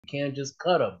You can't just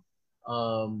cut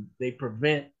them. They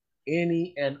prevent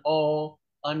any and all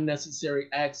unnecessary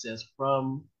access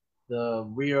from the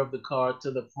rear of the car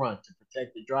to the front to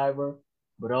protect the driver,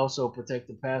 but also protect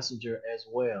the passenger as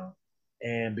well.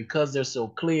 And because they're so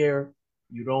clear,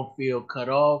 you don't feel cut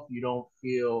off, you don't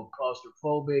feel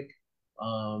claustrophobic.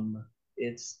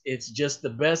 It's just the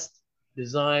best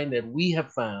design that we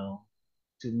have found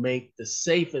to make the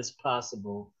safest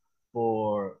possible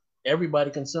for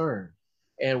everybody concerned.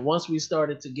 And once we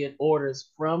started to get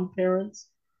orders from parents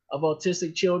of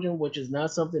autistic children, which is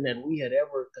not something that we had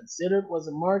ever considered was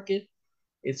a market,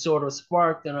 it sort of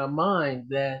sparked in our mind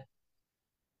that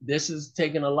this is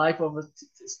taking a life of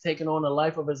it's taking on a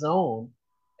life of its own.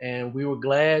 And we were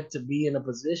glad to be in a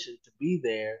position to be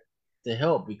there to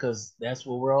help because that's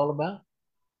what we're all about.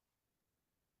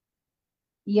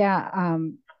 Yeah,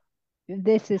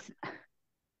 this is,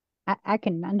 I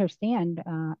can understand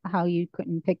how you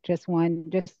couldn't pick just one.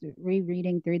 Just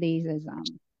rereading through these is,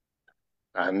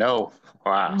 I know.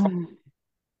 Wow. mm,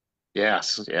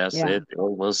 Yes, yes, yeah, it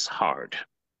was hard.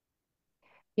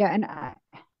 yeah, and I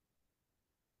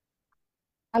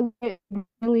would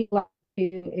really like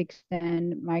to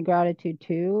extend my gratitude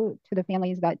to the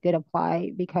families that did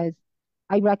apply because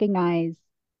I recognize,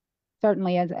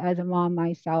 certainly as a mom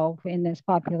myself in this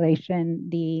population,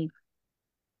 the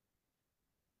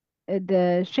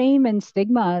shame and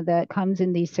stigma that comes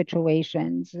in these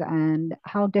situations and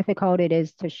how difficult it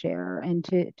is to share and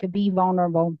to be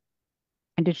vulnerable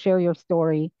and to share your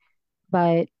story.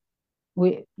 But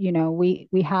we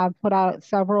have put out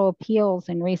several appeals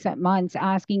in recent months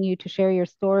asking you to share your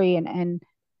story, and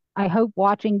I hope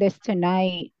watching this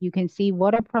tonight you can see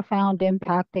what a profound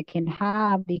impact it can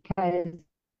have, because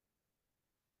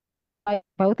like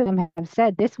both of them have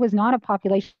said, this was not a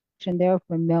population they're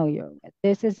familiar with.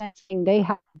 This isn't something they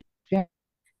have,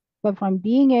 but from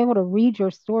being able to read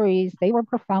your stories, they were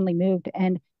profoundly moved.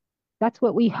 And that's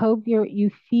what we hope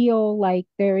you feel like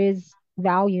there is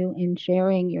value in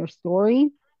sharing your story.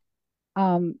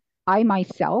 I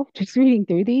myself, just reading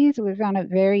through these, we found it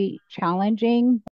very challenging.